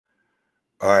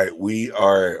All right, we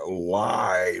are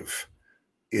live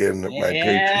in my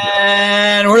Patreon.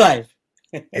 And we're live.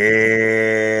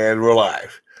 And we're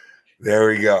live. There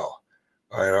we go.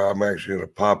 All right, I'm actually going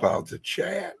to pop out the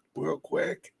chat real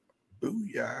quick.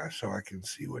 Booyah, so I can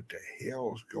see what the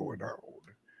hell is going on.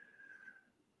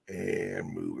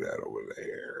 And move that over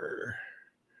there.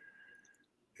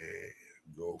 And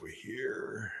go over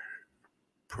here.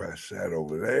 Press that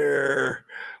over there.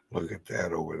 Look at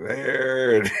that over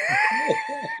there.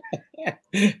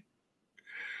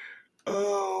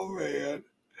 Oh, man.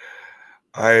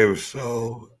 I am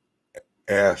so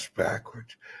ass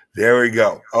backwards. There we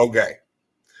go. Okay.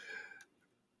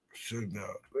 So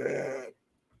now that.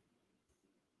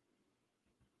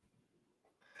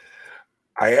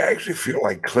 I actually feel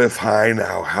like Cliff High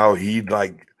now, how he'd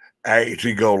like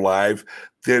actually go live.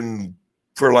 Then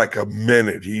for like a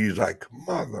minute, he's like,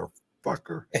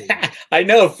 motherfucker. I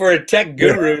know, for a tech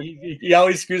guru, he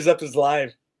always screws up his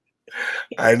live.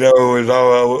 I know it was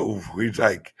all, he's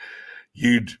like,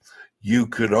 you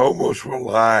could almost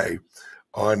rely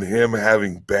on him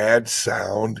having bad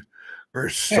sound or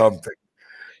something.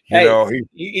 You know,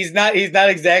 he's not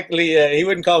exactly, he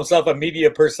wouldn't call himself a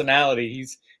media personality.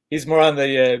 He's more on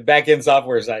the back end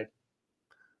software side.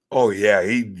 Oh yeah,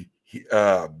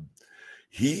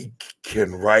 he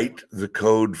can write the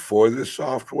code for the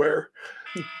software,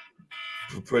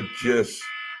 but just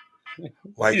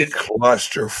like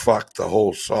clusterfuck the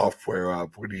whole software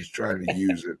up when he's trying to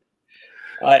use it.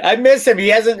 I miss him. He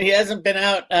hasn't been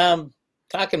out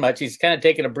talking much. He's kind of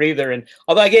taking a breather. And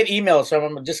although I get emails from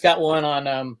him, I just got one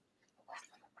on.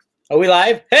 Are we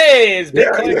live? Hey, it's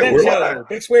Bitcoin Ben Show.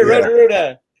 Big Square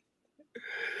Roto-Rooter.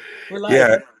 We're live.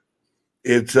 Yeah,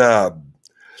 it's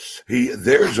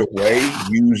there's a way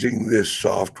using this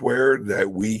software that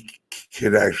we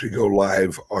can actually go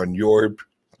live on your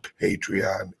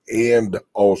Patreon and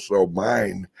also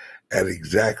mine at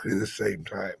exactly the same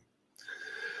time.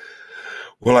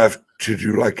 We'll have to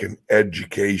do like an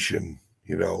education,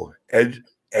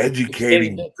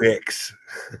 educating Bix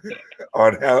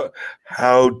on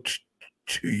how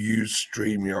to use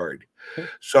StreamYard.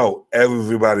 So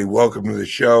everybody, welcome to the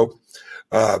show.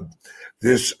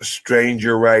 This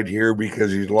stranger right here,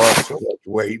 because he's lost so much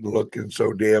weight and looking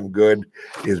so damn good,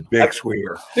 is Bix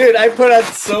Weir. Dude, I put on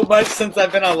so much since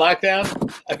I've been on lockdown.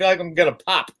 I feel like I'm gonna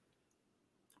pop.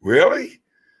 Really?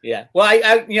 Yeah. Well,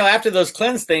 I after those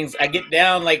cleanse things, I get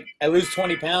down, like I lose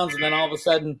 20 pounds, and then all of a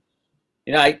sudden,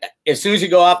 as soon as you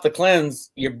go off the cleanse,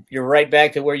 you're right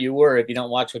back to where you were if you don't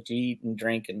watch what you eat and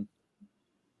drink, and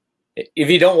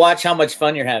if you don't watch how much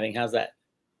fun you're having. How's that?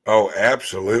 Oh,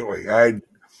 absolutely.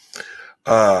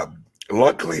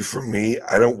 Luckily for me,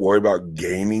 I don't worry about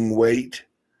gaining weight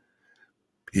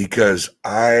because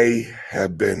I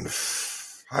have been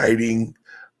fighting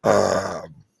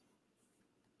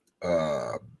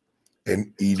an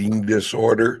eating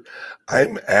disorder.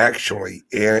 I'm actually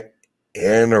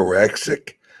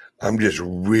anorexic. I'm just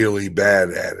really bad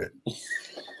at it.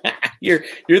 You're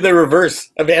the reverse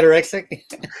of anorexic.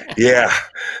 Yeah,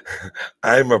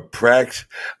 I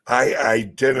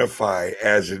identify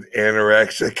as an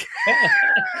anorexic.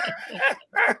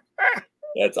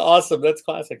 That's awesome. That's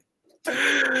classic.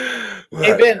 Hey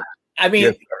Ben, I mean,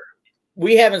 yes,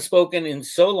 we haven't spoken in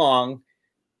so long,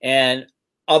 and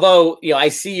although I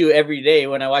see you every day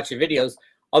when I watch your videos,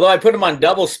 although I put them on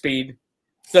double speed,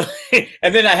 so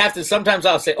and then I have to sometimes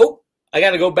I'll say, oh, I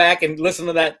got to go back and listen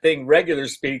to that thing regular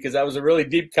speed because that was a really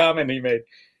deep comment he made.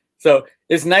 So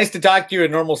it's nice to talk to you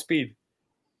at normal speed.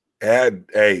 And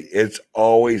hey, it's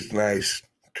always nice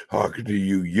talking to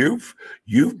you.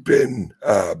 You've been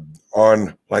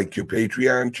on like your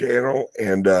Patreon channel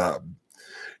and on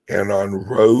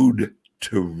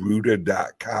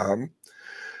roadtorooter.com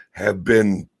have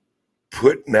been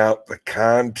putting out the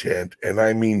content, and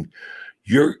I mean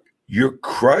you're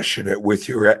crushing it with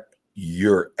your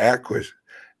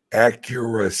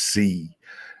accuracy.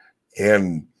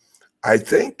 And I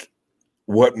think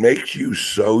what makes you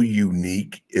so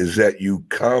unique is that you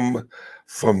come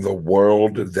from the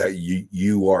world that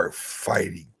you are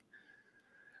fighting.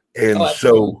 And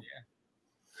so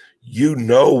you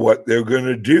know what they're going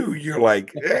to do. You're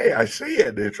like, hey, I see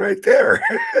it. It's right there.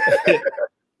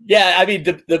 Yeah, I mean,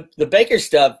 the Baker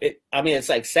stuff, it's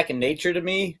like second nature to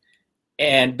me.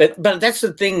 But that's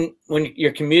the thing when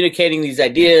you're communicating these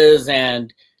ideas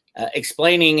and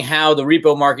explaining how the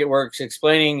repo market works,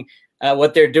 explaining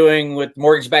what they're doing with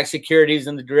mortgage-backed securities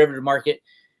and the derivative market.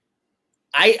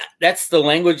 That's the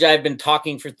language I've been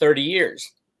talking for 30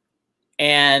 years.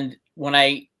 And when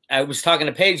I was talking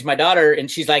to Paige, my daughter,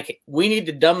 and she's like, we need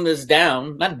to dumb this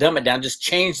down, not dumb it down, just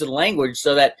change the language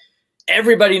so that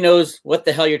everybody knows what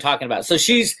the hell you're talking about. So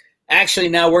she's actually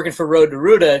now working for Road to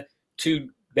Ruta to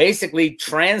basically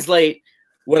translate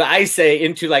what I say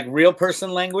into like real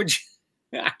person language.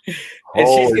 And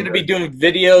she's going to be doing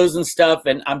videos and stuff.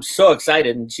 And I'm so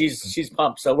excited, and she's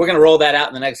pumped. So we're going to roll that out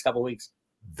in the next couple of weeks.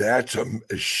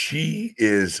 She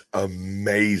is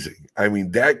amazing. I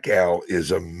mean, that gal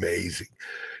is amazing.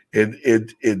 And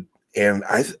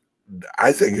I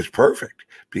think it's perfect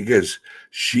because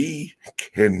she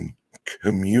can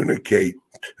communicate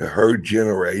to her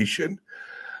generation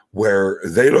where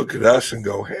they look at us and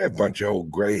go, hey, a bunch of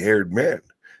old gray-haired men.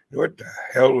 What the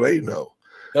hell do they know?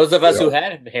 Those of us who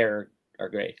had hair are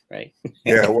gray, right?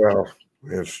 Yeah, well,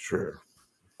 that's true.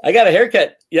 I got a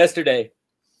haircut yesterday.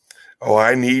 Oh,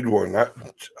 I need one.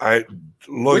 I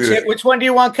look at which one do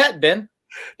you want cut, Ben?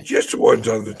 Just the ones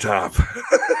on the top.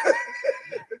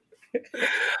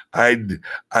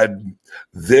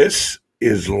 This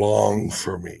is long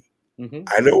for me. Mm-hmm.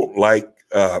 I don't like,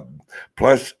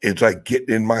 plus it's like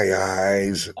getting in my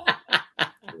eyes.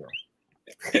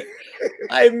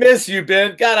 I miss you,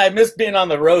 Ben. God, I miss being on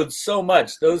the road so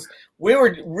much. We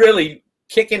were really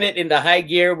kicking it into high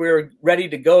gear. We were ready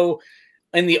to go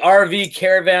in the RV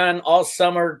caravan all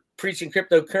summer, preaching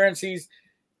cryptocurrencies.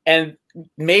 And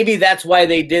maybe that's why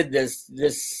they did this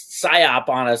psyop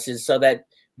on us, is so that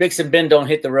Bix and Ben don't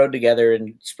hit the road together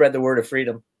and spread the word of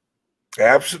freedom.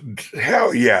 Absolutely.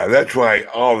 Hell yeah. That's why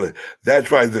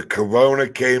the Corona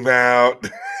came out.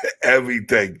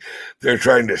 Everything. They're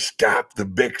trying to stop the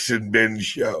Bix and Ben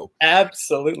show.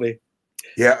 Absolutely.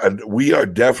 Yeah, and we are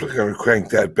definitely going to crank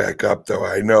that back up, though.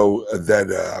 I know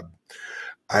that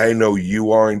I know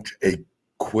you aren't a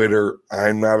quitter.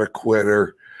 I'm not a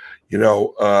quitter. You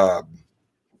know,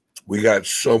 we got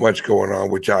so much going on,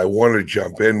 which I want to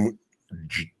jump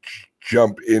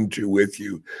into with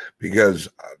you, because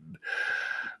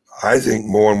I think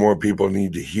more and more people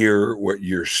need to hear what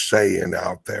you're saying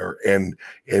out there. And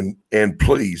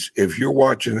please, if you're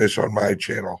watching this on my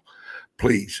channel,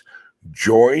 please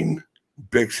join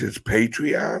Bix's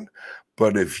Patreon.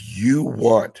 But if you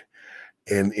want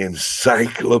an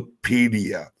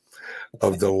encyclopedia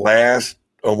of the last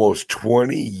almost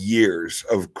 20 years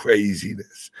of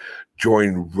craziness,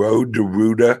 join Road to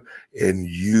Ruta and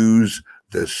use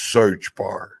the search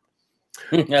bar.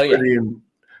 Oh, yeah.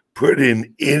 Put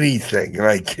in anything, and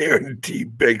I guarantee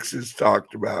Bix has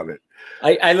talked about it.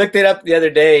 I looked it up the other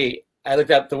day. I looked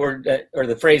up the word or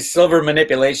the phrase silver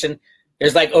manipulation.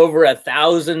 There's like over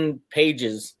 1,000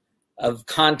 pages of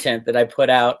content that I put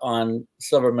out on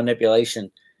silver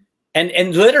manipulation.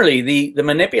 And literally the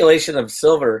manipulation of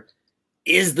silver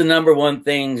is the number one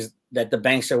thing that the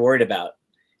banks are worried about.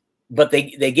 But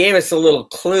they gave us a little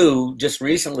clue just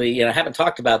recently, and I haven't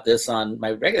talked about this on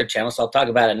my regular channel, so I'll talk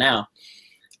about it now.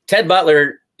 Ted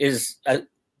Butler is,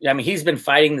 he's been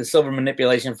fighting the silver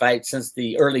manipulation fight since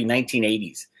the early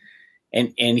 1980s.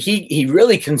 And he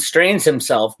really constrains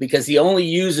himself because he only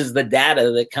uses the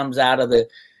data that comes out of the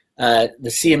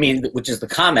CME, which is the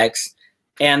COMEX.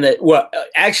 And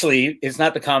actually, it's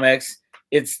not the COMEX.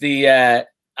 It's the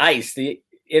ICE, the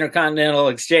Intercontinental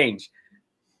Exchange,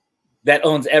 that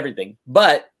owns everything.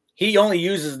 But he only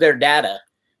uses their data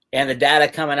and the data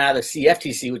coming out of the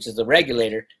CFTC, which is the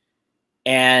regulator.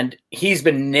 And he's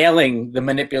been nailing the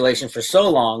manipulation for so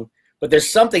long. But there's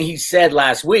something he said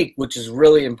last week, which is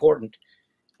really important.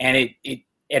 And it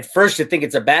at first you think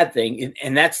it's a bad thing.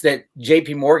 And that's that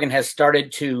JP Morgan has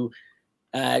started to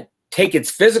take its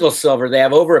physical silver. They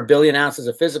have over 1 billion ounces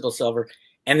of physical silver,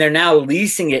 and they're now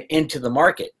leasing it into the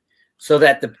market so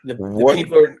that the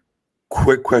people are.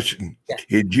 Quick question. Yeah.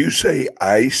 Did you say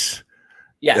ICE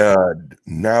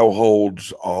now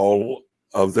holds all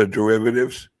of the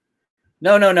derivatives?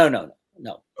 No.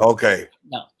 Okay.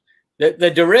 No.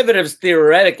 The derivatives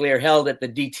theoretically are held at the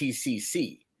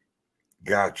DTCC.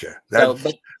 Gotcha. That's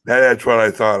what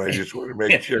I thought. I just want to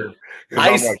make sure.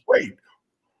 ICE, I'm like, wait.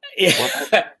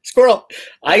 Yeah. Squirrel.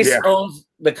 ICE owns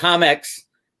the COMEX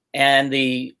and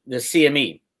the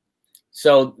CME.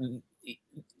 So,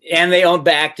 and they own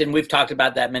BACT, and we've talked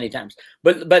about that many times.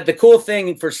 But the cool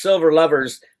thing for silver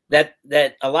lovers that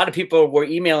a lot of people were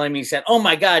emailing me saying, "Oh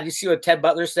my God, you see what Ted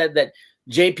Butler said, that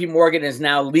JP Morgan is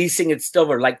now leasing its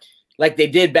silver like they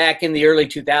did back in the early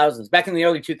 2000s." Back in the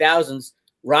early 2000s,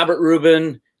 Robert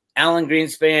Rubin, Alan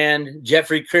Greenspan,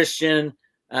 Jeffrey Christian,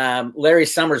 Larry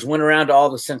Summers went around to all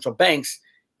the central banks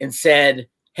and said,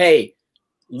 "Hey,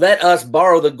 let us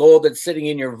borrow the gold that's sitting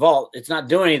in your vault. It's not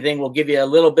doing anything. We'll give you a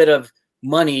little bit of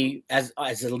money as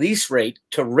a lease rate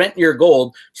to rent your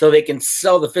gold so they can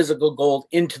sell the physical gold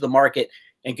into the market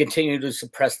and continue to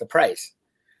suppress the price."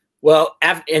 Well,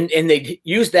 and they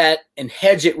use that and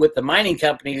hedge it with the mining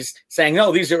companies, saying,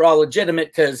 no, these are all legitimate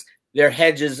because they're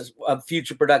hedges of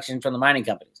future production from the mining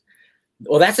companies.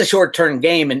 Well, that's a short-term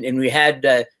game, and we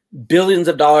had billions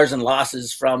of dollars in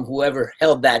losses from whoever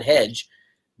held that hedge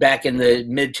back in the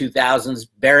mid-2000s.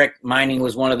 Barrick Mining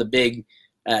was one of the big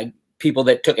people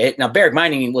that took a hit. Now, Barrick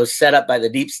Mining was set up by the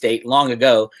deep state long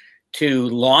ago to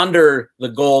launder the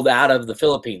gold out of the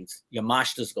Philippines,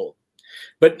 Yamashita's gold.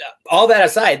 But all that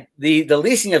aside, the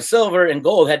leasing of silver and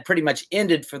gold had pretty much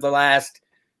ended for the last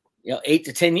 8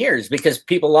 to 10 years because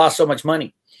people lost so much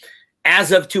money.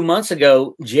 As of 2 months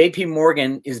ago, JP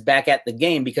Morgan is back at the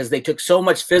game because they took so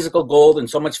much physical gold and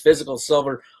so much physical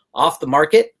silver off the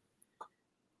market.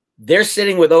 They're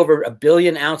sitting with over 1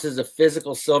 billion ounces of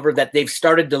physical silver that they've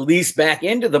started to lease back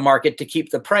into the market to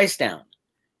keep the price down.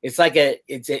 It's like a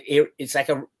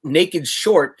naked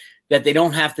short that they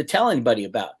don't have to tell anybody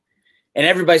about. And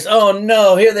everybody's, oh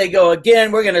no, here they go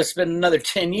again. We're going to spend another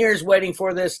 10 years waiting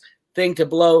for this thing to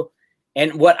blow.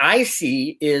 And what I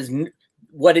see is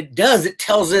what it does. It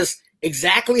tells us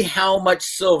exactly how much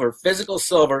silver, physical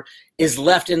silver, is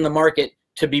left in the market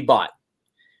to be bought.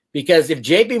 Because if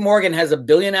JP Morgan has 1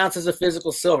 billion ounces of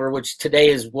physical silver, which today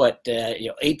is what,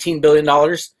 $18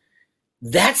 billion,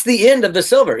 that's the end of the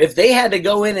silver. If they had to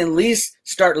go in and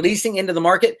start leasing into the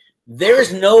market,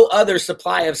 there's no other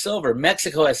supply of silver.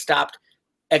 Mexico has stopped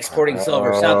exporting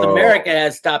silver. South America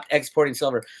has stopped exporting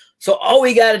silver. So all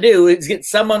we got to do is get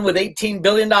someone with $18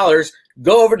 billion,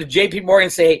 go over to JP Morgan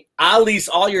and say, I'll lease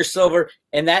all your silver.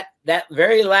 And that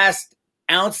very last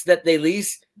ounce that they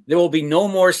lease, there will be no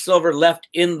more silver left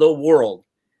in the world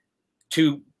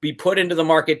to be put into the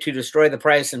market to destroy the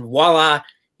price. And voila,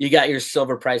 you got your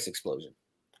silver price explosion.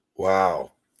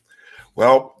 Wow.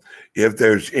 Well, if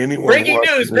there's anyone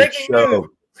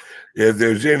if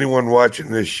there's anyone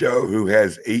watching this show who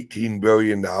has $18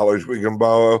 billion we can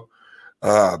borrow,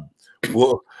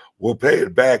 we'll pay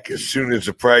it back as soon as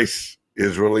the price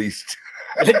is released.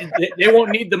 They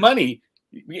won't need the money.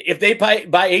 If they buy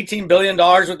 $18 billion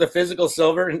worth of physical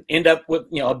silver and end up with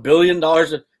 $1 billion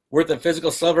worth of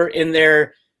physical silver in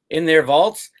their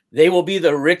vaults, they will be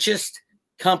the richest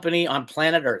company on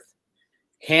planet Earth,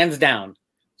 hands down.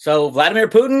 So Vladimir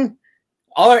Putin,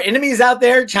 all our enemies out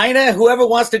there, China, whoever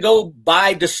wants to go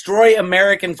destroy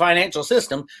American financial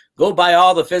system, go buy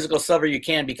all the physical silver you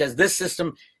can, because this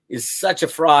system is such a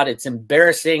fraud. It's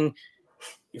embarrassing.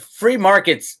 Free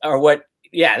markets are what,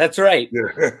 yeah, that's right.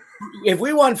 Yeah. If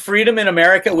we want freedom in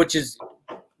America, which is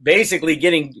basically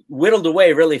getting whittled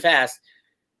away really fast,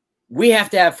 we have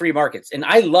to have free markets. And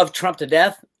I love Trump to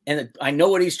death, and I know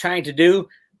what he's trying to do,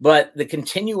 but the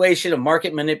continuation of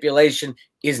market manipulation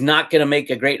is not going to make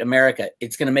a great America.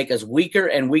 It's going to make us weaker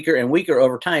and weaker and weaker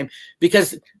over time,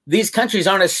 because these countries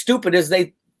aren't as stupid as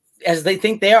they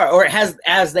think they are, or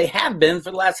as they have been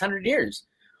for the last 100 years.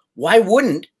 Why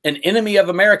wouldn't an enemy of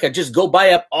America just go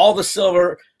buy up all the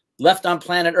silver left on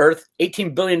planet Earth?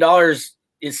 $18 billion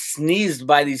is sneezed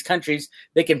by these countries.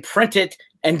 They can print it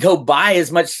and go buy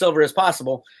as much silver as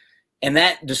possible. And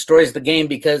that destroys the game,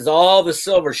 because all the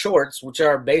silver shorts, which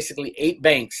are basically 8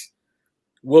 banks,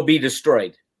 will be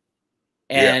destroyed.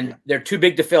 And they're too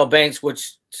big to fail banks,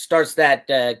 which starts that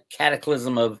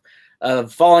cataclysm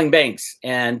of falling banks.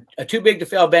 And a too big to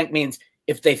fail bank means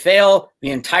if they fail,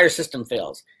 the entire system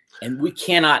fails. And we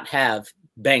cannot have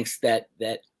banks that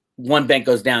one bank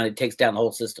goes down, it takes down the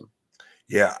whole system.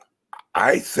 Yeah,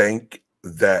 I think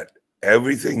that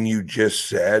everything you just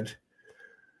said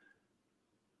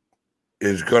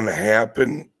is going to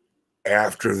happen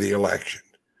after the election.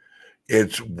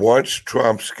 It's once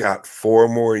Trump's got 4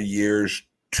 more years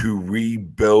to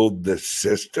rebuild the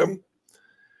system,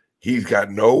 he's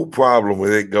got no problem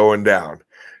with it going down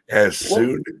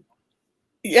soon.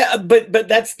 Yeah, but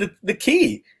that's the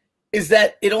key, is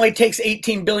that it only takes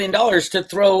 $18 billion to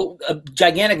throw a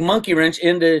gigantic monkey wrench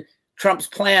into Trump's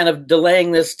plan of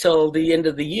delaying this till the end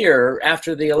of the year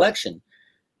after the election.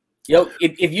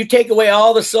 If you take away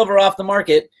all the silver off the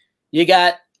market, you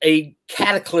got a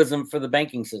cataclysm for the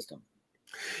banking system.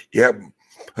 Yeah,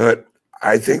 but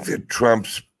I think that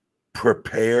Trump's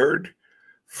prepared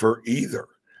for either,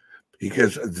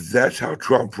 because that's how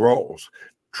Trump rolls.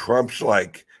 Trump's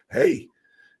like, hey,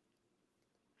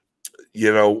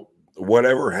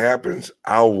 whatever happens,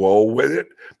 I'll roll with it,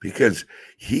 because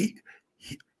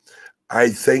I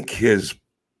think his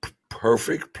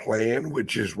perfect plan,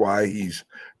 which is why he's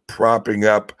propping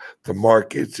up the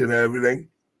markets and everything,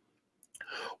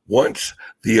 once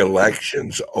the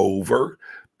election's over,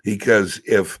 because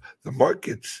if the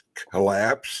markets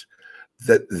collapse,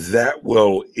 that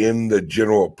will, in the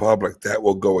general public, that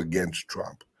will go against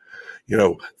Trump.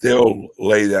 they'll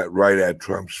lay that right at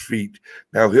Trump's feet.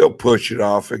 Now he'll push it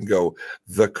off and go,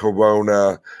 the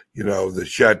corona, the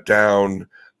shutdown,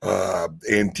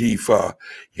 Antifa.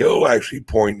 He'll actually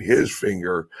point his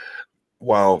finger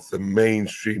while the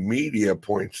mainstream media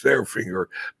points their finger,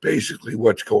 basically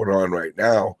what's going on right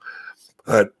now.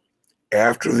 But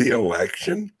after the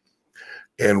election,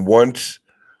 and once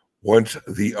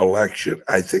the election,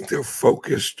 I think they're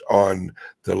focused on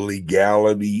the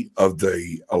legality of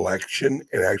the election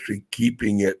and actually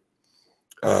keeping it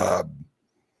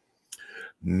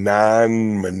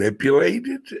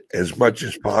non-manipulated as much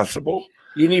as possible.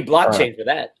 You need blockchain for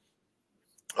that.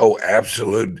 Oh,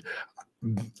 absolutely.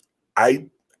 I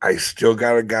still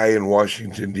got a guy in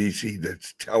Washington, D.C.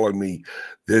 that's telling me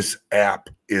this app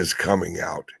is coming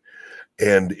out.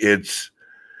 And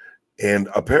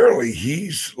apparently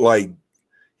he's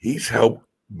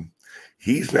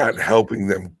not helping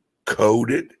them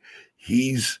code it.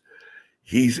 He's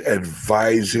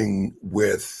advising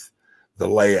with the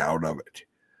layout of it.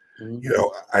 Mm-hmm.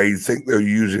 I think they're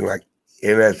using like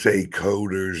NSA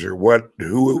coders or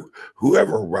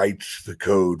whoever writes the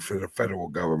code for the federal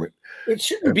government. It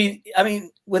shouldn't be. I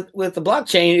mean, with the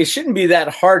blockchain, it shouldn't be that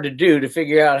hard to do to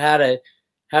figure out how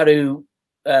to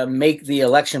make the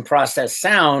election process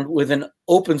sound with an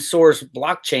open source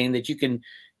blockchain that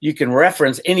you can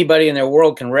reference. Anybody in their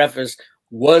world can reference.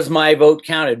 Was my vote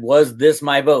counted? Was this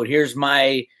my vote? Here's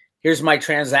my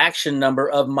transaction number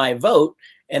of my vote,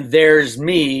 and there's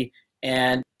me.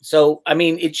 And so, I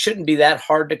mean, it shouldn't be that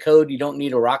hard to code. You don't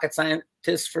need a rocket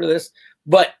scientist for this.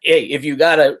 But hey, if you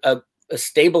got a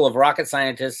stable of rocket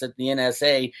scientists at the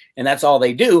NSA and that's all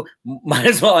they do, might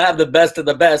as well have the best of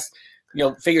the best,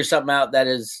 figure something out that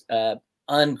is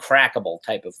uncrackable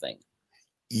type of thing.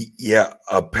 Yeah,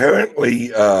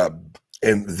 apparently,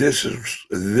 and this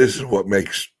is what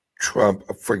makes Trump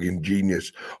a friggin'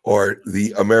 genius, or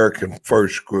the American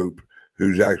First group,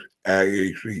 who's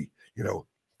actually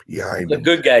behind the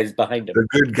good guys behind him. The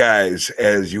good guys,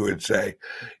 as you would say,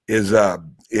 is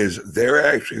they're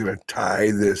actually going to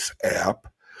tie this app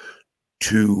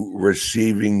to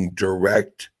receiving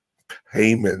direct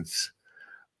payments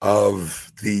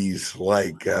of these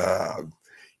like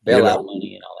bailout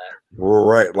money and all that.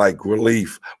 Right, like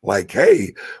relief. Like,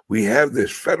 hey, we have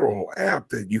this federal app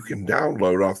that you can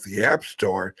download off the App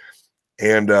Store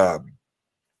and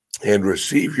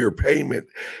receive your payment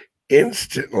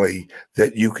instantly,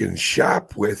 that you can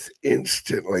shop with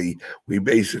instantly. We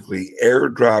basically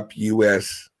airdrop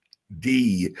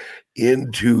USD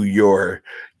into your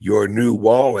new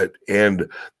wallet, and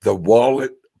the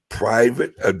wallet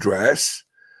private address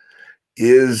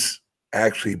is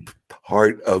actually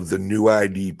part of the new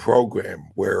ID program,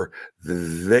 where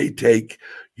they take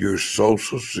your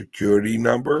social security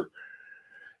number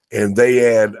and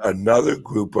they add another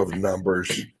group of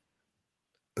numbers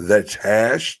that's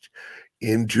hashed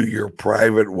into your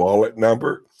private wallet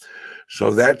number.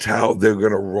 So that's how they're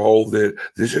going to roll this.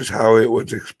 This is how it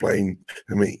was explained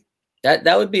to me.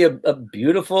 That would be a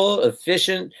beautiful,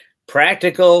 efficient,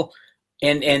 practical,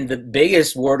 and the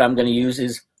biggest word I'm going to use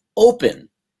is open.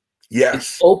 Yes.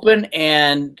 It's open,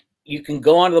 and you can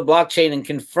go onto the blockchain and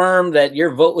confirm that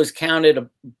your vote was counted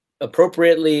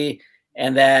appropriately,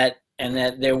 and that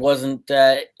there wasn't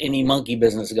any monkey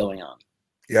business going on.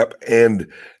 Yep. And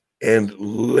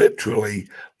literally,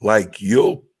 like,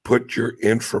 you'll put your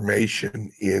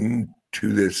information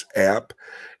into this app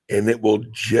and it will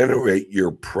generate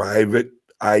your private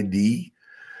ID.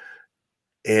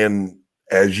 And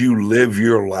as you live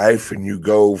your life and you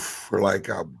go for like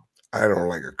a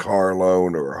car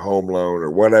loan or a home loan or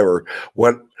whatever,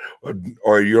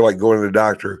 or you're like going to the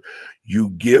doctor, you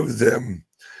give them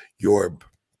your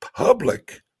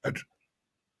public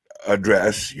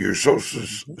address, your social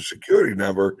security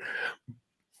number,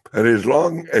 but as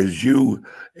long as you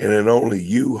and then only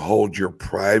you hold your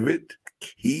private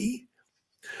key,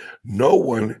 no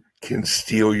one can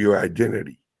steal your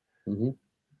identity. Mm-hmm.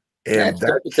 And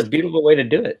it's a beautiful way to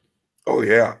do it. Oh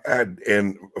yeah,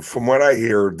 and from what I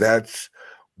hear, that's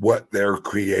what they're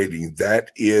creating.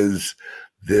 That is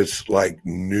this like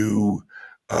new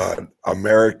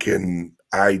American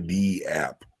ID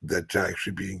app that's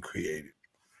actually being created.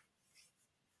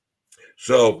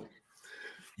 So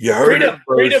you heard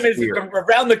freedom is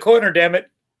around the corner, damn it.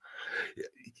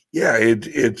 Yeah,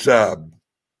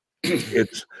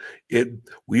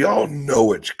 we all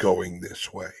know it's going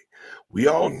this way. We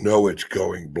all know it's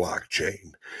going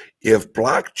blockchain. If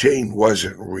blockchain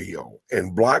wasn't real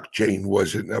and blockchain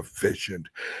wasn't efficient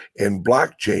and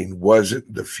blockchain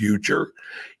wasn't the future,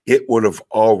 it would have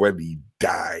already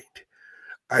died.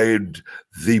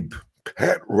 The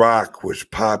Pet rock was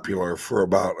popular for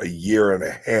about a year and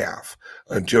a half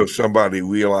until somebody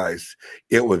realized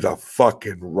it was a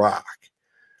fucking rock.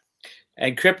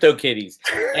 And CryptoKitties.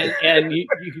 And you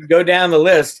can go down the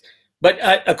list. But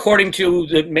according to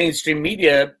the mainstream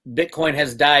media, Bitcoin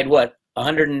has died, what,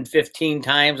 115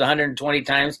 times, 120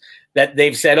 times that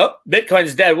they've said, oh,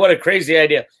 Bitcoin's dead. What a crazy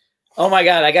idea. Oh, my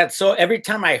God. I got so every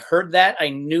time I heard that, I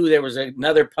knew there was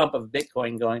another pump of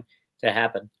Bitcoin going to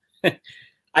happen.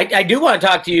 I do want to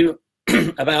talk to you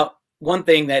about one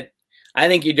thing that I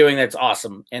think you're doing that's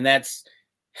awesome, and that's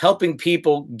helping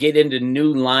people get into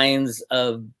new lines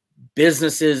of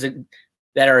businesses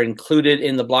that are included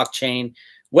in the blockchain.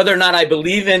 Whether or not I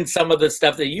believe in some of the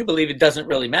stuff that you believe, it doesn't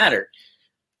really matter.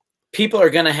 People are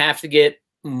going to have to get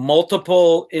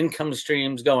multiple income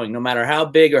streams going, no matter how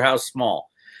big or how small,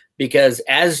 because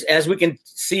as we can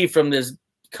see from this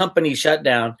company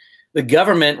shutdown, the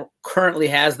government currently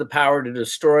has the power to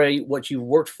destroy what you've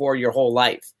worked for your whole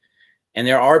life. And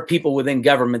there are people within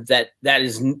government that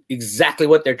is exactly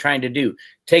what they're trying to do.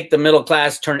 Take the middle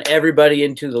class, turn everybody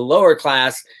into the lower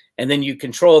class, and then you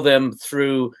control them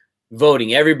through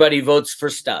voting. Everybody votes for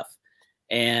stuff.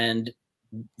 And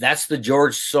that's the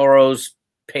George Soros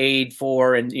paid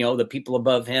for, and the people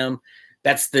above him.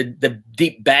 That's the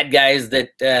deep bad guys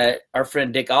that our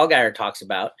friend Dick Allgaier talks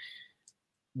about.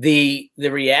 The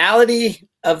reality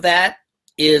of that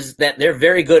is that they're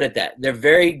very good at that. They're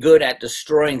very good at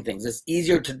destroying things. It's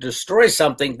easier to destroy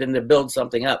something than to build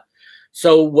something up.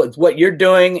 So what you're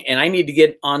doing, and I need to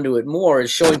get onto it more,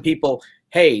 is showing people,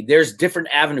 hey, there's different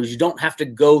avenues. You don't have to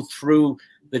go through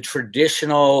the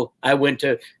traditional, I went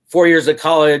to 4 years of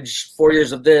college, 4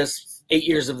 years of this, 8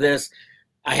 years of this.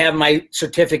 I have my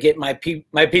certificate, my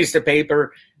piece of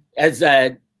paper, as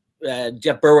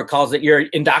Jeff Berwick calls it, your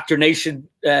indoctrination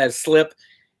slip.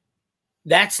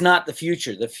 That's not the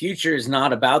future. The future is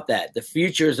not about that. The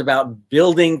future is about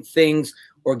building things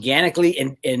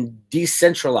organically and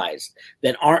decentralized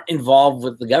that aren't involved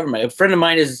with the government. A friend of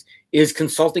mine is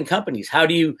consulting companies. How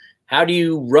do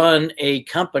you run a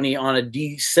company on a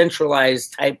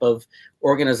decentralized type of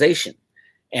organization?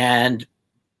 And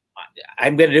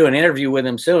I'm going to do an interview with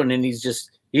him soon, and he's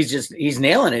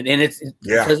nailing it. And it's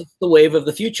because it's the wave of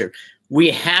the future.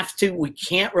 We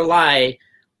can't rely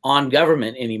on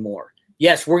government anymore.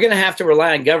 Yes, we're going to have to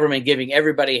rely on government giving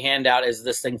everybody a handout as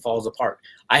this thing falls apart.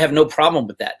 I have no problem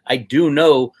with that. I do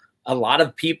know a lot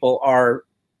of people are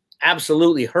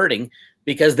absolutely hurting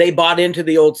because they bought into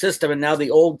the old system, and now the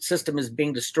old system is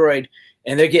being destroyed,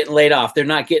 and they're getting laid off. They're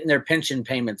not getting their pension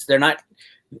payments. They're not,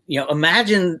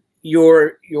 imagine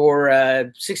you're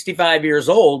 65 years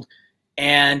old,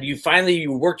 and you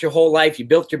worked your whole life, you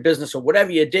built your business or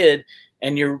whatever you did,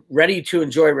 and you're ready to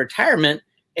enjoy retirement,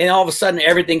 and all of a sudden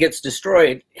everything gets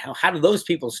destroyed. How do those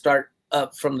people start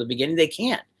up from the beginning? They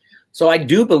can't. So I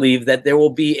do believe that there will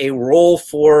be a role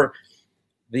for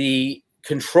the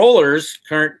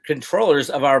current controllers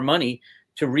of our money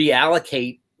to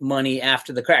reallocate money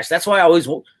after the crash. That's why I always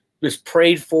was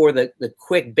prayed for the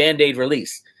quick Band-Aid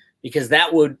release, because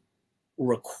that would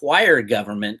require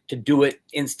government to do it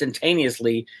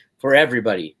instantaneously for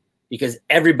everybody, because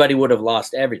everybody would have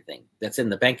lost everything that's in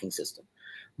the banking system.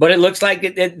 But it looks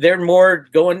like they're more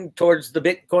going towards the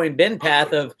Bitcoin bin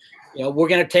path of, we're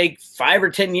going to take 5 or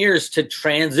 10 years to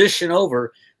transition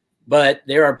over. But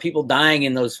there are people dying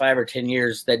in those 5 or 10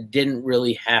 years that didn't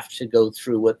really have to go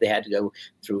through what they had to go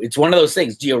through. It's one of those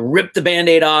things. Do you rip the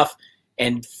Band-Aid off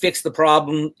and fix the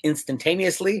problem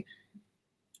instantaneously?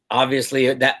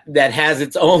 Obviously, that has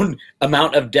its own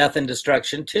amount of death and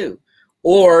destruction too.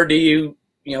 Or do you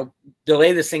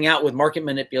delay this thing out with market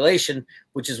manipulation,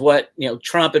 which is what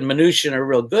Trump and Mnuchin are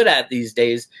real good at these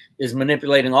days, is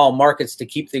manipulating all markets to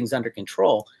keep things under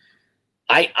control.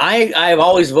 I've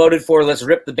always voted for let's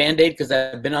rip the Band-Aid, because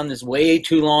I've been on this way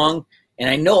too long, and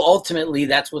I know ultimately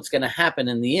that's what's going to happen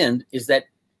in the end, is that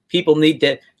people need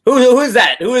to. Who is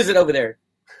that? Who is it over there?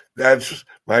 That's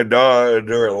my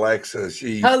daughter, Alexa.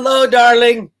 Hello,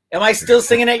 darling. Am I still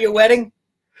singing at your wedding?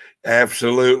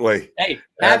 Absolutely. Hey,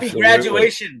 happy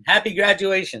graduation. Happy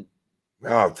graduation.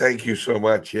 Oh, thank you so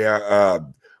much. Yeah,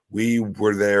 we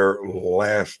were there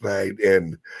last night,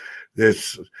 and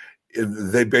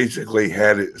they basically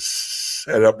had it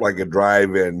set up like a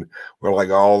drive-in where like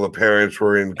all the parents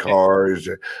were in cars.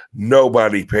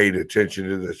 Nobody paid attention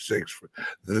to the six.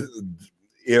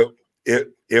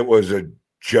 It was a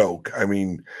joke. I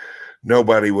mean,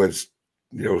 nobody was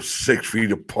 6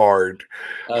 feet apart.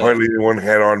 Hardly anyone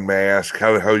had on masks.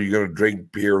 How the hell are you going to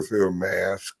drink beer through a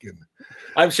mask? And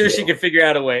I'm sure she could figure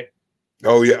out a way.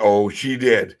 Oh yeah. Oh, she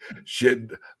did.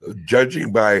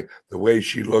 Judging by the way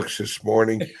she looks this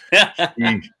morning,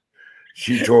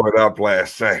 She tore it up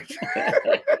last night.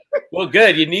 Well,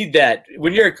 good. You need that.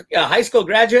 When you're a high school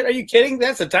graduate, are you kidding?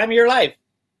 That's the time of your life.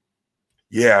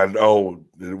 Yeah, no.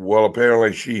 Well,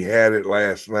 apparently she had it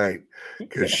last night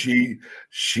because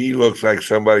she looks like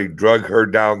somebody drug her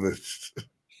down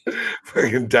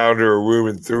fucking down to her room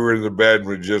and threw her in the bed and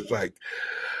was just like,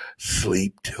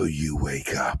 sleep till you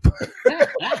wake up.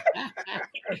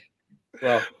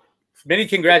 Well, many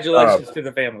congratulations to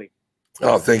the family.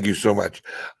 Oh, thank you so much.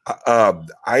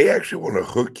 I actually want to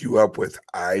hook you up with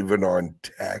Ivan on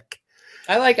tech.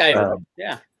 I like Ivan.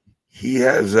 Yeah. He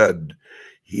has a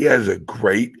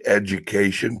great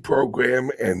education program,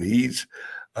 and he's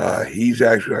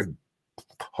actually like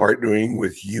partnering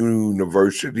with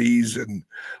universities and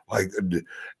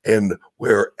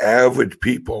where average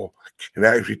people can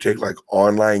actually take like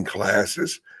online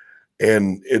classes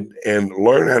and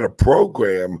learn how to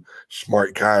program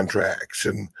smart contracts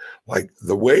and like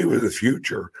the wave of the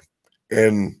future.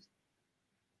 And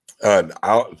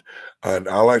I'll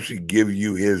actually give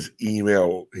you his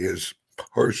email, his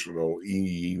personal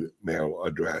email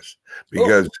address,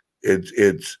 because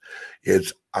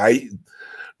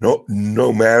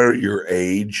no matter your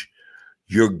age,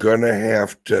 you're gonna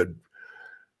have to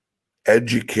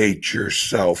educate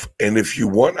yourself. And if you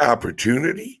want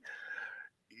opportunity,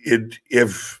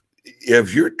 if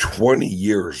you're 20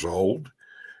 years old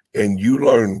and you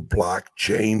learn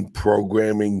blockchain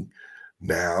programming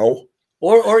now,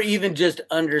 or even just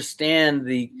understand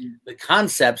the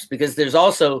concepts, because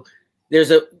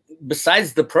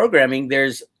besides the programming,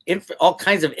 there's all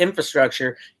kinds of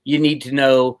infrastructure you need to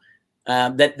know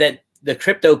that the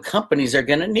crypto companies are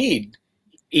going to need,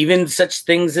 even such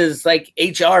things as like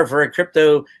HR for a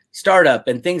crypto startup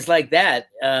and things like that.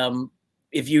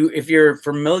 If you're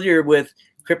familiar with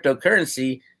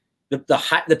cryptocurrency,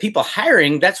 the people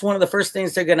hiring, that's one of the first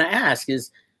things they're going to ask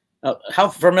is, how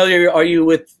familiar are you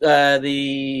with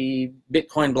the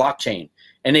Bitcoin blockchain?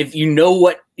 And if you know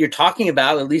what you're talking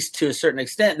about, at least to a certain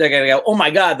extent, they're going to go, oh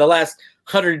my God, the last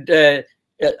 100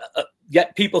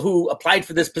 people who applied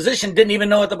for this position didn't even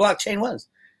know what the blockchain was.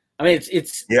 I mean,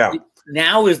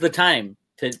 now is the time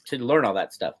to learn all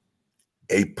that stuff.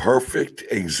 A perfect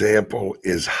example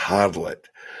is Hodlet.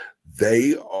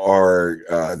 They're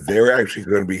actually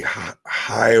going to be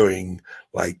hiring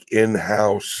like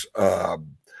in-house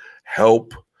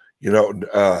help.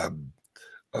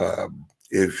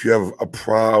 If you have a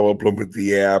problem with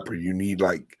the app or you need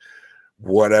like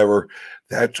whatever,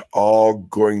 that's all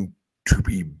going to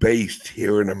be based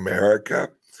here in America.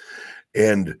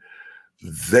 And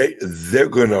they're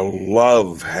going to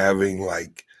love having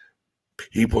like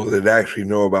people that actually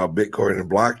know about Bitcoin and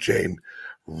blockchain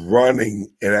running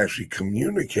and actually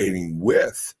communicating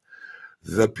with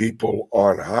the people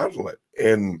on Hodlet.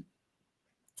 And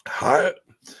Hodlet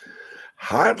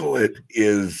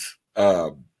is,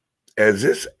 as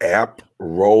this app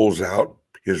rolls out,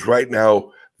 because right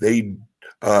now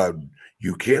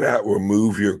you cannot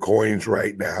remove your coins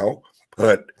right now,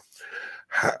 but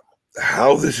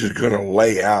how this is going to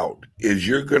lay out is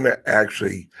you're going to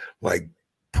actually like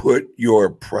put your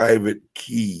private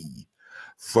key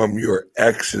from your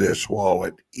Exodus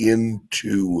wallet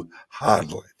into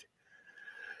Hodlet.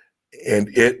 And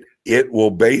it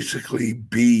will basically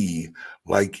be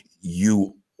like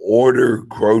you order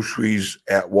groceries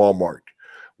at Walmart,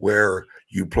 where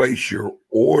you place your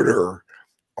order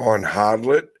on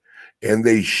Hodlet and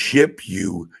they ship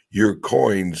you your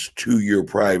coins to your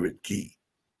private key.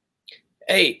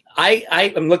 Hey,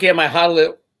 I'm looking at my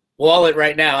Hodlet wallet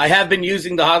right now. I have been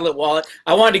using the Hodlet wallet.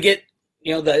 I wanted to get,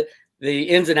 the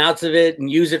ins and outs of it and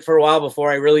use it for a while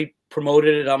before I really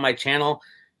promoted it on my channel.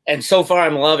 And so far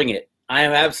I'm loving it. I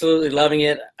am absolutely loving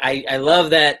it. I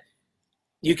love that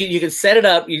you can set it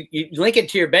up, you link it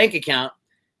to your bank account,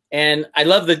 and I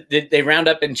love that they round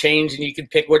up and change and you can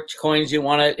pick which coins you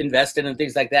want to invest in and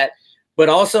things like that. But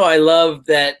also I love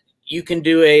that you can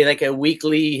do a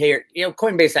weekly here,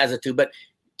 Coinbase has it too, but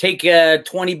take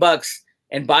 $20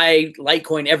 and buy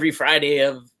Litecoin every Friday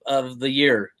of the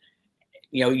year.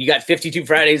 You got 52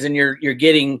 Fridays and you're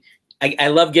getting, I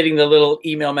love getting the little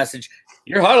email message.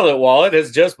 Your Hodlet wallet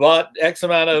has just bought X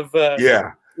amount of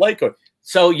Litecoin.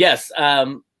 So yes,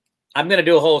 I'm going to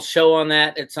do a whole show on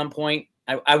that at some point.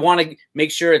 I want to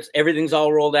make sure everything's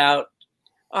all rolled out.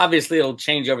 Obviously it'll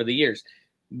change over the years,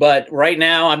 but right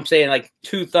now I'm saying like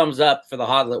 2 thumbs up for the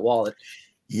Hodlet wallet.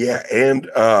 Yeah. And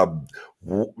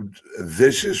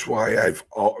this is why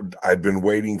I've been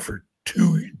waiting for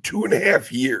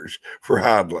 2.5 years for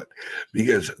Hodlet,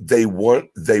 because they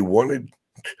wanted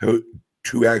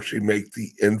to actually make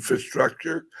the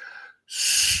infrastructure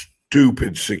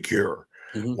stupid secure.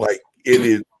 Mm-hmm. Like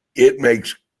it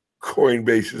makes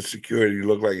Coinbase's security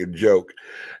look like a joke.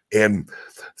 And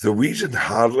the reason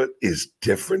Hodlet is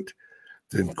different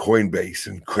than Coinbase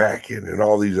and Kraken and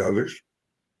all these others,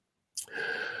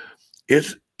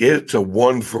 it's a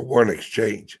one-for-one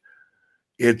exchange.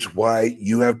 It's why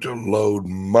you have to load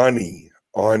money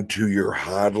onto your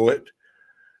Hodlet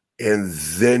and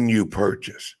then you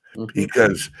purchase,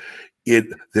 because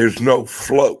there's no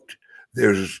float.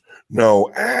 There's no,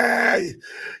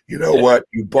 you know what?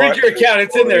 You bought your account,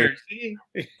 it's in there. See?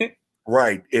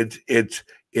 Right.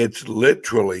 It's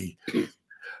literally,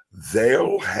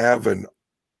 they'll have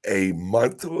a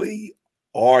monthly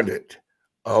audit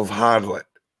of Hodlet,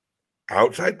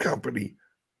 outside company,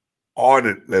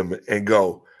 audit them and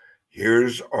go,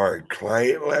 here's our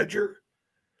client ledger,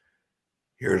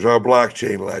 here's our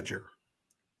blockchain ledger.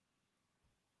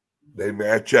 They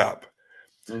match up.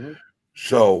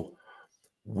 So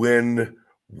when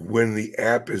the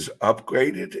app is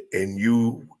upgraded and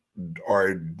you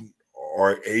are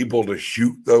able to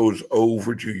shoot those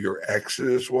over to your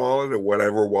Exodus wallet or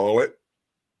whatever wallet,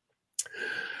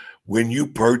 when you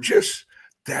purchase,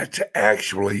 that's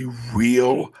actually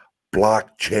real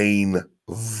blockchain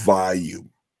value.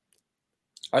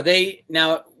 Are they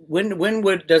now? When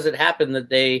does it happen that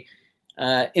they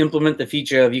implement the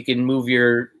feature of you can move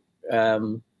your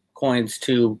coins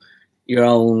to your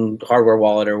own hardware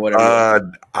wallet or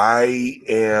whatever? I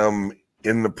am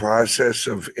in the process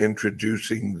of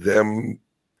introducing them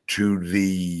to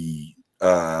the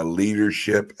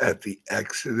leadership at the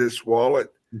Exodus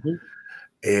wallet,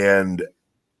 and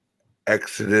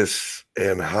Exodus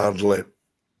and Hodlet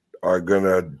are going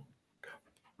to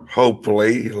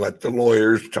hopefully, let the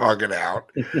lawyers talk it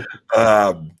out,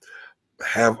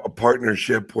 have a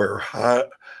partnership where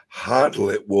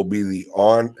Hodlet will be the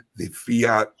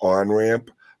fiat on-ramp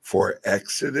for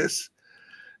Exodus,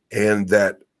 and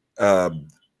that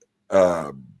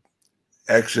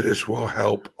Exodus will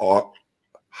help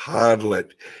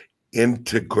Hodlet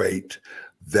integrate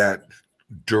that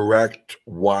direct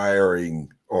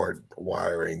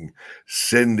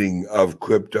sending of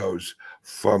cryptos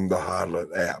from the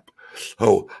Hodlet app.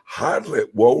 So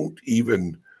Hodlet won't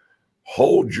even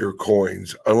hold your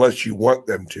coins unless you want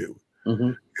them to.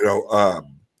 You know,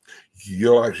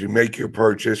 you'll actually make your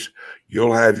purchase.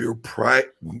 You'll have your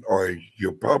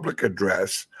your public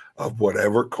address of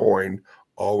whatever coin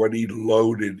already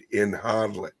loaded in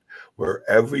Hodlet, where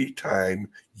every time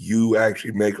you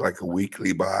actually make like a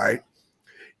weekly buy,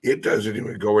 it doesn't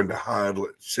even go into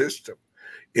Hodlet system.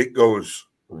 It goes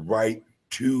right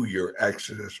to your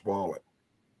Exodus wallet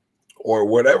or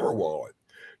whatever wallet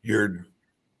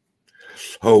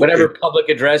whatever public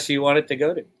address you want it to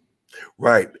go to.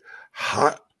 Right.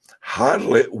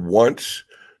 Hodlet wants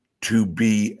to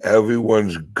be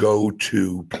everyone's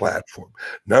go-to platform.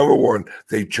 Number one,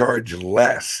 they charge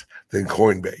less than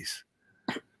Coinbase.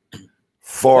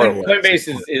 Far less.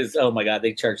 Coinbase is oh my God,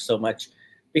 they charge so much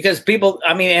because people,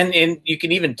 I mean, and you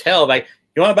can even tell, like,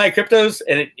 you want to buy cryptos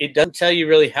and it doesn't tell you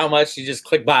really how much, you just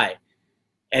click buy.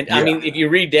 And I mean, if you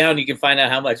read down, you can find out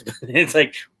how much, but it's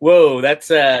like, whoa, that's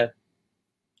they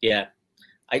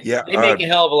make a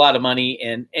hell of a lot of money.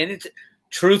 And it's,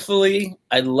 truthfully,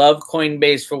 I love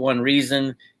Coinbase for one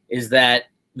reason, is that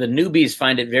the newbies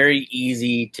find it very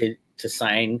easy to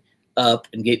sign up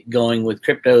and get going with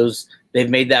cryptos. They've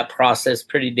made that process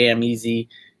pretty damn easy.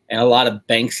 And a lot of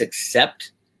banks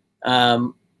accept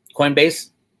Coinbase.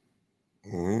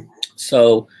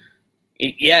 So,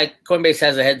 Coinbase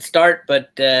has a head start,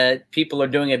 but people are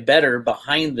doing it better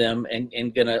behind them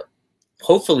and going to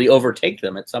hopefully overtake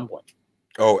them at some point.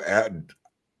 Oh,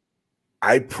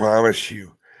 I promise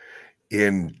you,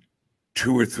 in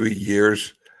 2 or 3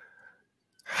 years,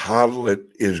 Hodlet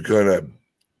is going to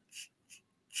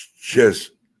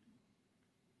just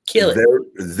kill it.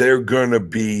 They're going to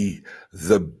be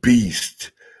the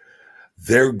beast.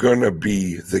 They're going to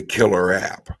be the killer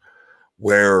app,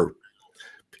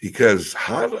 because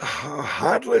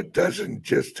Hodlet doesn't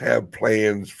just have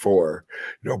plans for,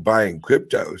 buying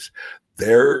cryptos.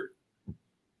 Their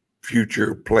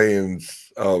future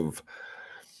plans of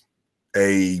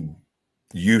a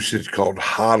usage called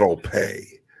HODL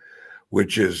Pay,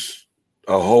 which is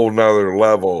a whole nother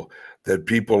level that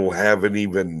people haven't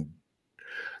even.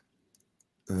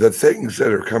 The things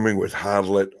that are coming with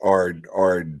Hodlet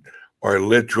are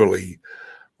literally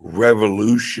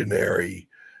revolutionary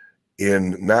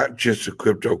in not just the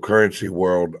cryptocurrency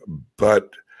world, but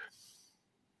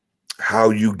how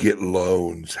you get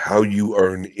loans, how you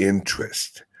earn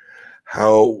interest,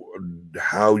 how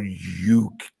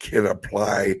you can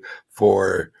apply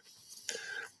for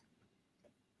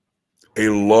a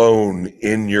loan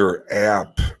in your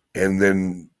app and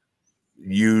then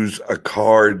use a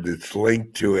card that's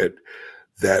linked to it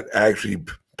that actually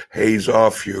pays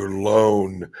off your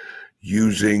loan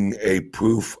using a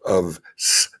proof of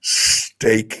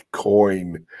stake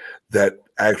coin that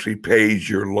actually pays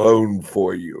your loan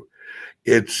for you.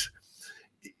 It's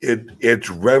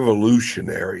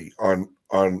revolutionary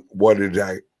on what is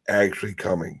actually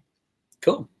coming.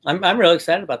 Cool. I'm really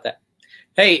excited about that.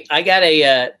 Hey, I got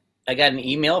an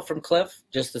email from Cliff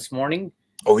just this morning.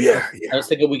 Oh yeah. I was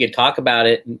thinking we could talk about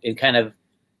it and kind of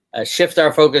shift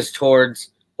our focus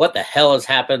towards what the hell has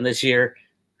happened this year.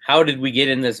 How did we get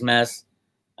in this mess?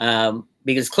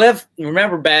 Because Cliff,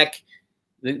 remember back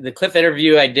the Cliff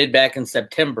interview I did back in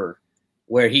September,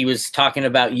 where he was talking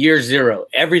about year zero.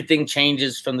 Everything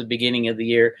changes from the beginning of the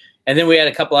year. And then we had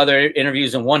a couple other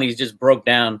interviews, and one he just broke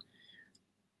down.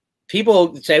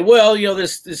 People say, well, you know,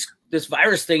 this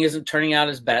virus thing isn't turning out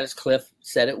as bad as Cliff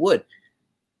said it would.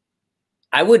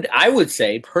 I would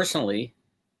say personally,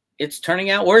 it's turning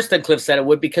out worse than Cliff said it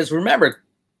would, because remember,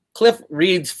 Cliff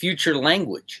reads future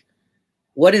language.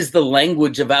 What is the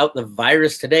language about the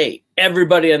virus today?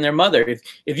 Everybody and their mother.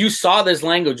 If you saw this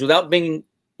language without being,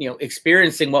 you know,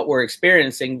 experiencing what we're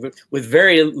experiencing with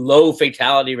very low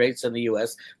fatality rates in the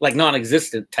U.S., like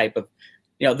non-existent type of,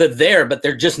 you know, they're there, but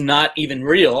they're just not even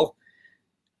real.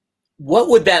 What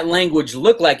would that language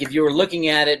look like if you were looking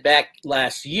at it back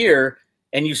last year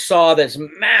and you saw this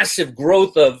massive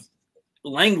growth of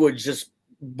language just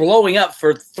blowing up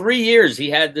for 3 years? He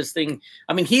had this thing.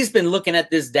 I mean, he's been looking at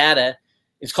this data.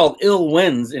 It's called ill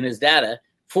winds in his data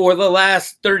for the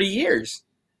last 30 years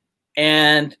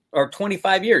or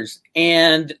 25 years.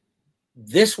 And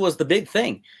this was the big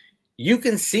thing. You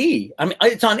can see, I mean,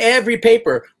 it's on every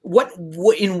paper.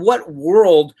 In what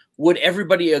world would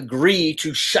everybody agree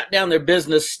to shut down their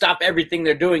business, stop everything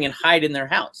they're doing, and hide in their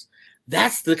house?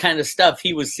 That's the kind of stuff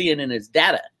he was seeing in his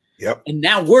data. Yep. And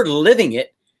now we're living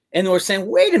it. And we're saying,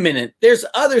 wait a minute, there's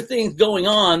other things going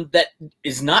on that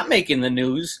is not making the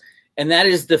news. And that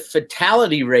is the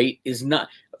fatality rate is not,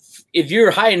 if you're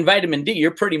high in vitamin D,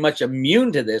 you're pretty much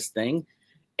immune to this thing.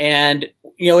 And,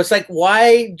 you know, it's like,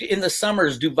 why in the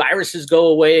summers do viruses go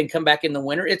away and come back in the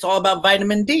winter? It's all about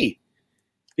vitamin D,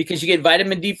 because you get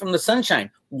vitamin D from the sunshine.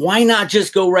 Why not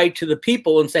just go right to the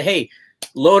people and say, hey,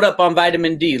 load up on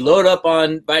vitamin D, load up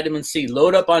on vitamin C,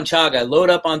 load up on chaga, load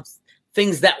up on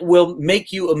things that will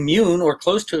make you immune or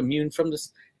close to immune from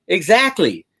this.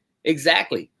 Exactly.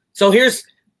 So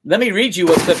let me read you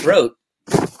what Cliff wrote.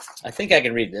 I think I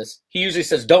can read this. He usually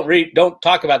says, don't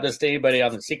talk about this to anybody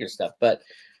on the secret stuff. But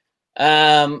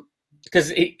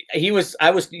because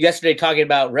I was yesterday talking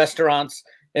about restaurants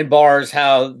and bars,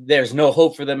 how there's no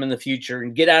hope for them in the future,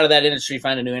 and get out of that industry,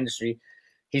 find a new industry.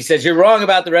 He says, you're wrong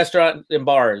about the restaurant and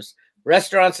bars.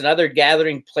 Restaurants and other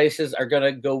gathering places are going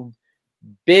to go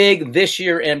big this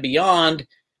year and beyond,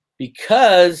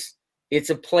 because it's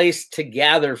a place to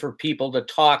gather for people to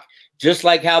talk, just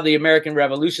like how the American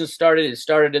Revolution started. It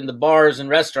started in the bars and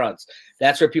restaurants.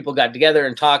 That's where people got together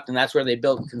and talked, and that's where they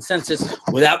built consensus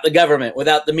without the government,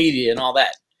 without the media and all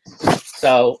that.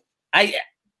 So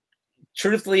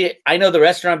truthfully, I know the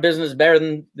restaurant business better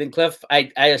than Cliff, I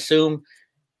assume,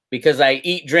 because I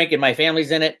eat, drink, and my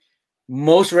family's in it.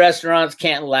 Most restaurants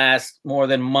can't last more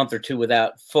than a month or two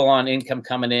without full-on income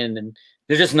coming in, and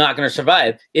they're just not going to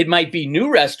survive. It might be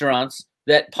new restaurants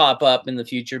that pop up in the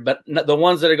future, but the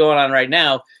ones that are going on right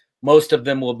now, most of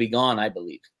them will be gone, I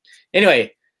believe.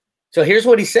 Anyway, so here's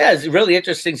what he says. Really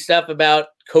interesting stuff about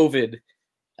COVID.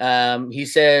 He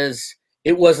says,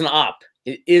 it was an op.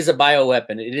 It is a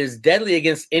bioweapon. It is deadly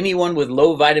against anyone with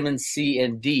low vitamin C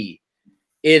and D.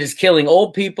 It is killing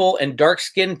old people and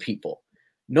dark-skinned people.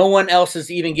 No one else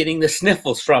is even getting the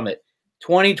sniffles from it.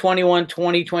 2021,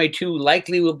 2022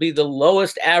 likely will be the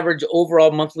lowest average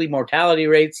overall monthly mortality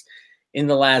rates in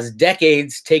the last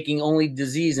decades, taking only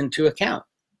disease into account.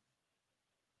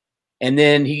 And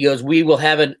then he goes, we will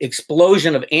have an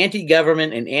explosion of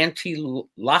anti-government and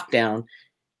anti-lockdown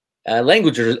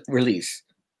language release.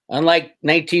 Unlike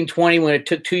 1920, when it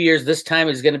took 2 years, this time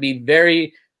is going to be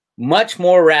very much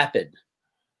more rapid.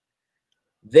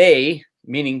 They,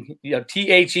 meaning, you know,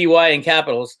 THEY in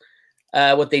capitals,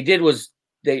 what they did was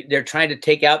they're trying to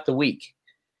take out the weak.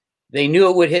 They knew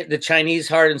it would hit the Chinese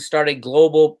hard and start a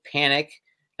global panic,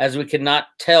 as we could not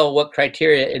tell what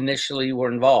criteria initially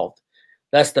were involved.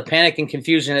 Thus, the panic and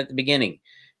confusion at the beginning.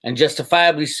 And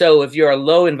justifiably so, if you're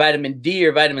low in vitamin D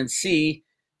or vitamin C,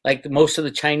 like most of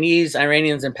the Chinese,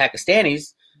 Iranians, and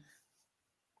Pakistanis,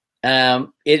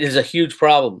 it is a huge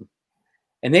problem.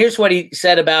 And here's what he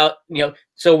said about, you know,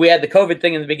 so we had the COVID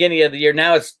thing in the beginning of the year.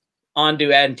 Now it's on to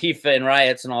Antifa and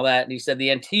riots and all that. And he said the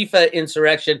Antifa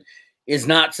insurrection is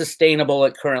not sustainable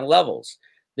at current levels.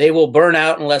 They will burn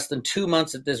out in less than 2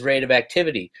 months at this rate of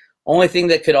activity. Only thing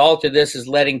that could alter this is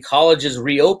letting colleges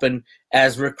reopen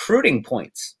as recruiting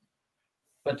points.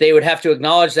 But they would have to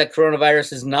acknowledge that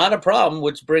coronavirus is not a problem,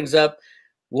 which brings up,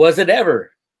 was it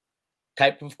ever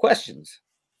type of questions.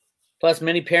 Plus,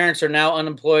 many parents are now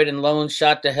unemployed and loans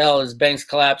shot to hell as banks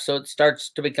collapse, so it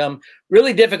starts to become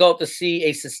really difficult to see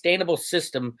a sustainable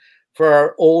system for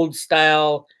our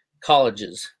old-style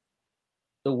colleges.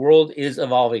 The world is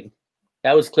evolving.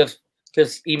 That was Cliff's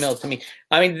email to me.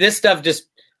 I mean, this stuff just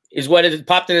is what it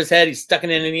popped in his head. He stuck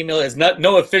it in an email. There's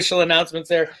no official announcements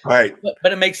there. Right.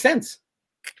 But it makes sense.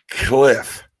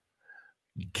 Cliff,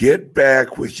 get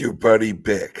back with your buddy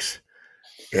Bix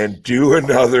and do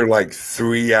another like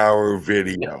 3-hour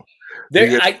video.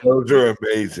 Those are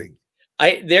amazing.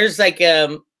 There's like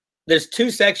there's 2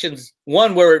 sections.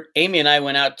 One where Amy and I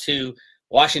went out to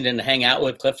Washington to hang out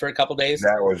with Cliff for a couple days.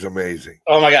 That was amazing.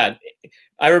 Oh my God.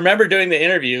 I remember doing the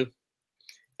interview,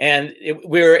 and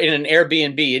we were in an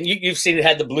Airbnb, and you've seen it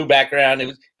had the blue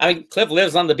background. Cliff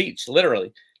lives on the beach,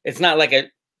 literally. It's not like a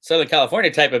Southern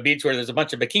California type of beach where there's a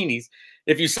bunch of bikinis.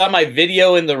 If you saw my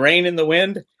video in the rain and the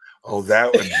wind. Oh,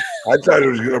 that one. I thought it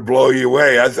was going to blow you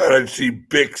away. I thought I'd see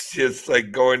Bix just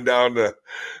like going down the.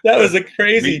 That was a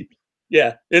crazy. Beach.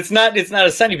 Yeah, it's not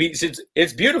a sunny beach.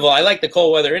 It's beautiful. I like the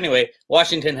cold weather anyway.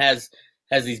 Washington has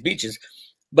these beaches.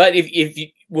 But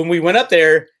when we went up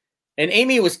there, and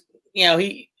Amy was,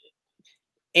 Amy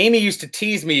used to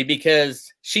tease me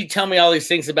because she'd tell me all these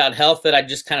things about health that I'd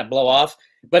just kind of blow off.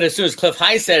 But as soon as Cliff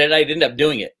High said it, I'd end up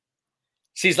doing it.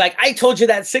 She's like, I told you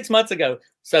that 6 months ago.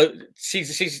 So she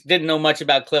didn't know much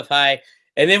about Cliff High.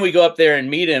 And then we go up there and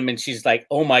meet him, and she's like,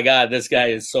 oh my God, this guy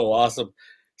is so awesome.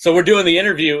 So we're doing the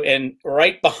interview, and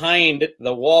right behind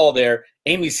the wall there,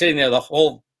 Amy's sitting there the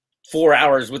whole 4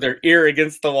 hours with her ear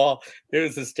against the wall. It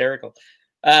was hysterical.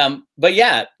 But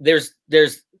yeah, those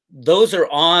are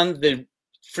on the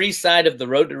free side of the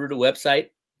Road to Ruta website.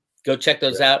 Go check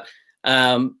those out.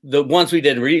 The ones we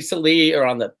did recently are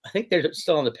I think they're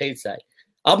still on the paid side.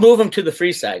 I'll move them to the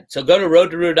free side. So go to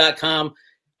roadtoruta.com,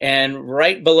 and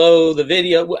right below the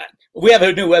video, we have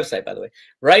a new website, by the way.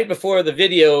 Right before the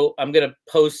video, I'm going to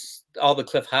post all the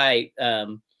Cliff High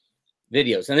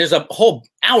videos. And there's a whole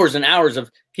hours and hours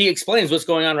of, he explains what's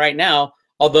going on right now.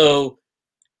 Although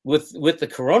with the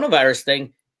coronavirus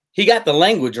thing, he got the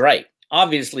language right.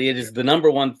 Obviously, it is the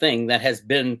 #1 thing that has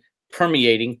been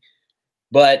permeating,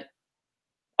 but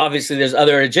obviously there's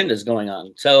other agendas going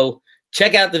on. So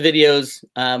check out the videos.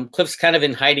 Cliff's kind of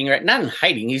in hiding, right? Not in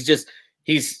hiding.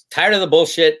 He's tired of the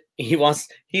bullshit.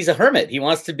 He's a hermit. He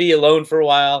wants to be alone for a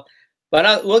while,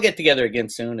 but we'll get together again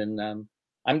soon. And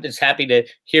I'm just happy to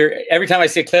hear every time I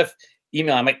see Cliff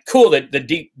email, I'm like, cool that the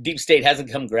deep state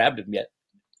hasn't come grabbed him yet.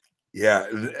 Yeah.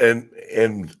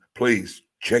 And please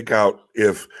check out,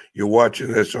 if you're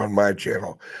watching this on my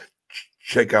channel,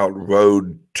 check out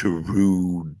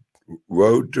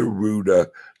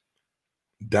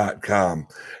roadtoruta.com.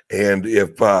 And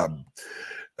if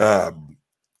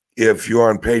you're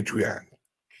on Patreon,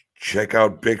 check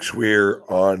out Bix Weir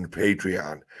on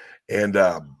Patreon. And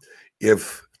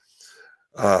if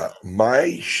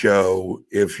my show,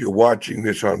 if you're watching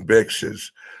this on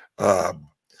Bix's,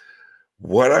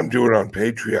 what I'm doing on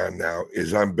Patreon now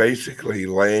is I'm basically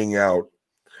laying out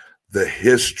the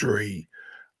history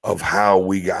of how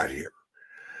we got here.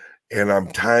 And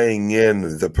I'm tying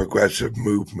in the progressive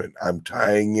movement. I'm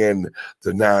tying in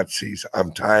the Nazis.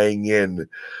 I'm tying in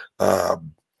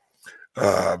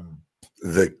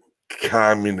the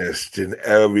communists and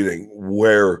everything,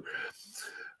 where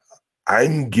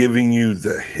I'm giving you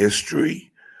the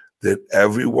history that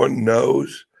everyone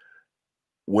knows,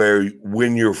 where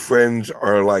when your friends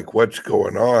are like, what's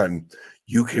going on,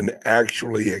 you can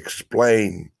actually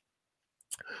explain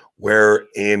where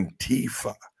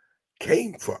Antifa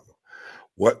came from,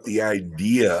 what the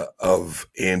idea of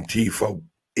Antifa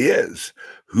is,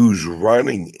 who's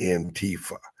running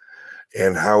Antifa,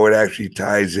 and how it actually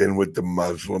ties in with the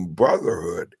Muslim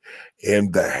Brotherhood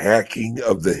and the hacking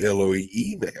of the Hillary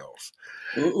emails.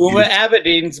 Uma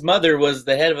Abedin's mother was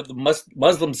the head of the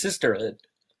Muslim Sisterhood.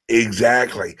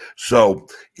 Exactly. So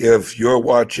if you're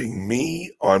watching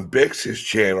me on Bix's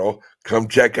channel, come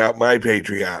check out my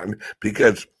Patreon,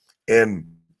 because and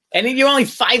you're only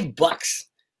 $5.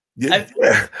 Yeah,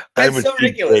 that's so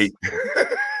ridiculous.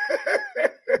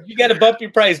 You got to bump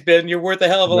your price, Ben. You're worth a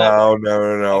hell of a lot.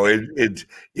 No. It's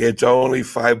only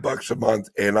 $5 a month,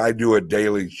 and I do a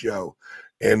daily show,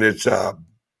 and it's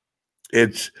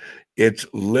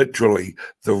literally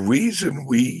the reason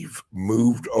we've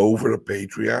moved over to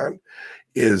Patreon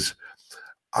is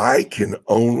I can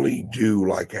only do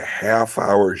like a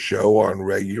half-hour show on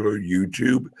regular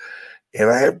YouTube, and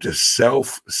I have to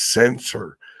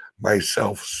self-censor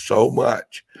myself so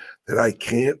much that I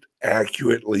can't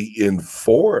accurately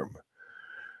inform.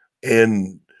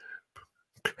 And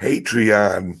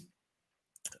Patreon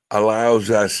allows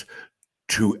us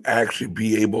to actually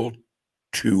be able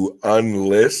to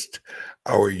unlist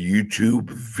our YouTube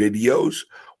videos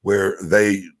where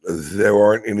there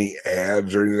aren't any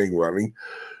ads or anything running.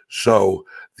 So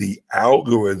the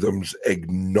algorithms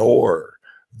ignore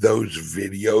those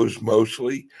videos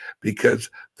mostly because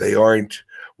we aren't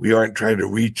trying to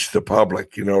reach the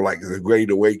public, like the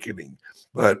Great Awakening,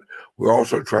 but we're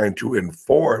also trying to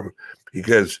inform,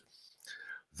 because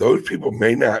those people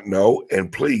may not know.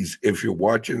 And please, if you're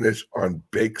watching this on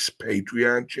Bix's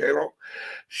Patreon channel,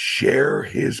 share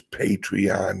his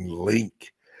Patreon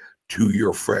link to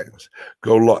your friends.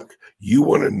 Go look. You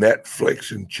want to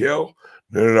Netflix and chill?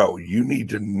 No. You need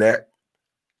to net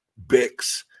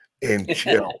Bix and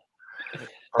chill.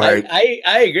 All right.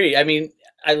 I agree. I mean,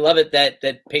 I love it that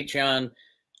Patreon,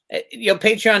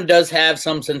 Patreon does have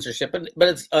some censorship, but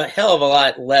it's a hell of a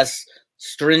lot less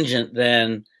stringent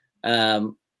than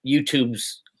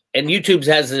YouTube's, and YouTube's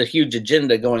has a huge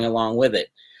agenda going along with it.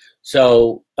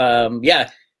 So yeah,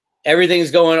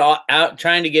 everything's going out,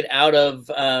 trying to get out of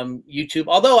YouTube.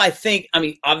 Although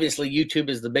obviously YouTube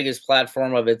is the biggest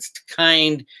platform of its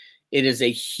kind. It is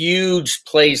a huge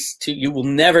place you will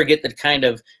never get the kind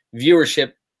of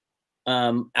viewership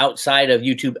outside of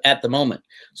YouTube at the moment.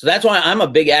 So that's why I'm a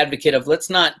big advocate of, let's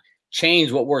not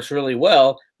change what works really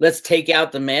well. Let's take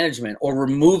out the management, or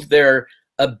remove their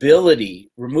ability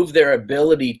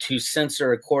to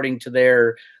censor according to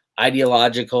their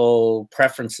ideological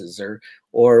preferences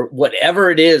or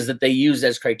whatever it is that they use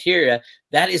as criteria.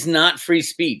 That is not free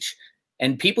speech.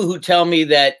 And people who tell me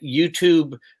that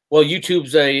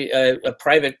YouTube's a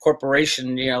private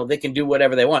corporation, they can do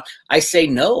whatever they want, I say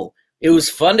no. It was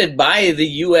funded by the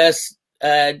U.S.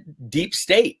 Deep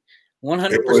state,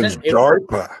 100%. It was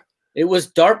DARPA. It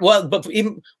was DARPA.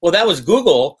 That was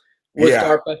Google.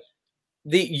 DARPA.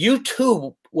 The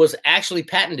YouTube was actually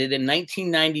patented in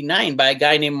 1999 by a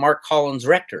guy named Mark Collins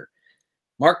Rector.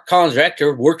 Mark Collins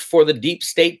Rector worked for the deep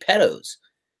state pedos,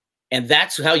 and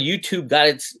that's how YouTube got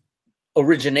its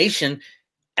origination,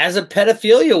 as a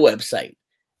pedophilia website.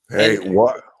 Hey,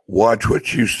 watch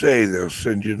what you say. They'll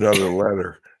send you another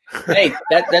letter. Hey,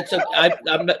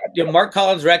 Mark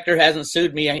Collins Rector hasn't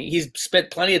sued me. He's spent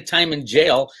plenty of time in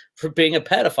jail for being a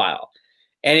pedophile.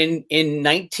 And in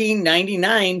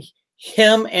 1999,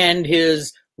 him and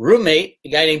his roommate, a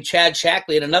guy named Chad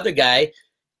Shackley, and another guy,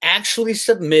 actually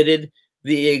submitted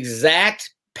the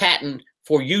exact patent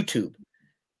for YouTube.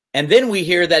 And then we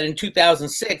hear that in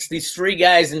 2006, these three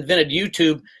guys invented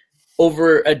YouTube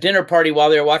over a dinner party while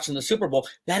they were watching the Super Bowl.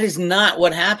 That is not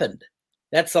what happened.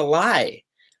 That's a lie.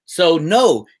 So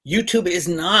no, YouTube is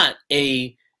not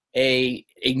a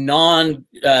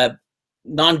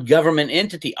non-government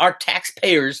entity. Our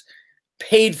taxpayers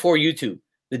paid for YouTube.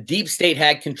 The deep state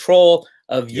had control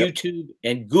of YouTube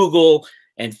and Google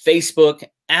and Facebook.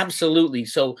 Absolutely.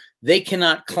 So they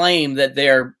cannot claim that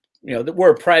that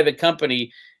we're a private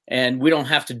company and we don't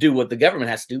have to do what the government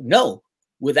has to do. No,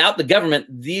 without the government,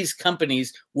 these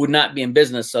companies would not be in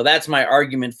business. So that's my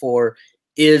argument for,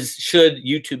 should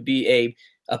YouTube be a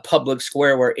public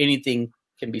square where anything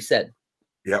can be said?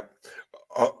 Yep.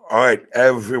 All right,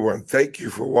 everyone. Thank you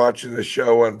for watching the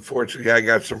show. Unfortunately, I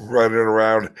got some running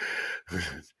around.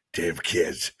 Damn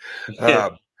kids.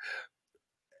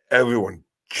 Everyone,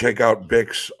 check out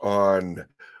Bix on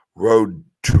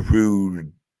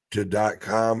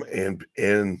roadtorude.com and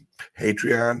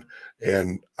Patreon.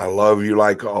 And I love you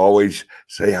like always.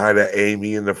 Say hi to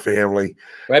Amy and the family.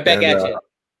 Right back at you.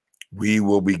 We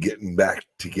will be getting back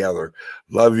together.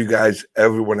 Love you guys.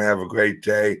 Everyone have a great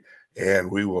day.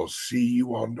 And we will see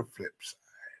you on the flip side.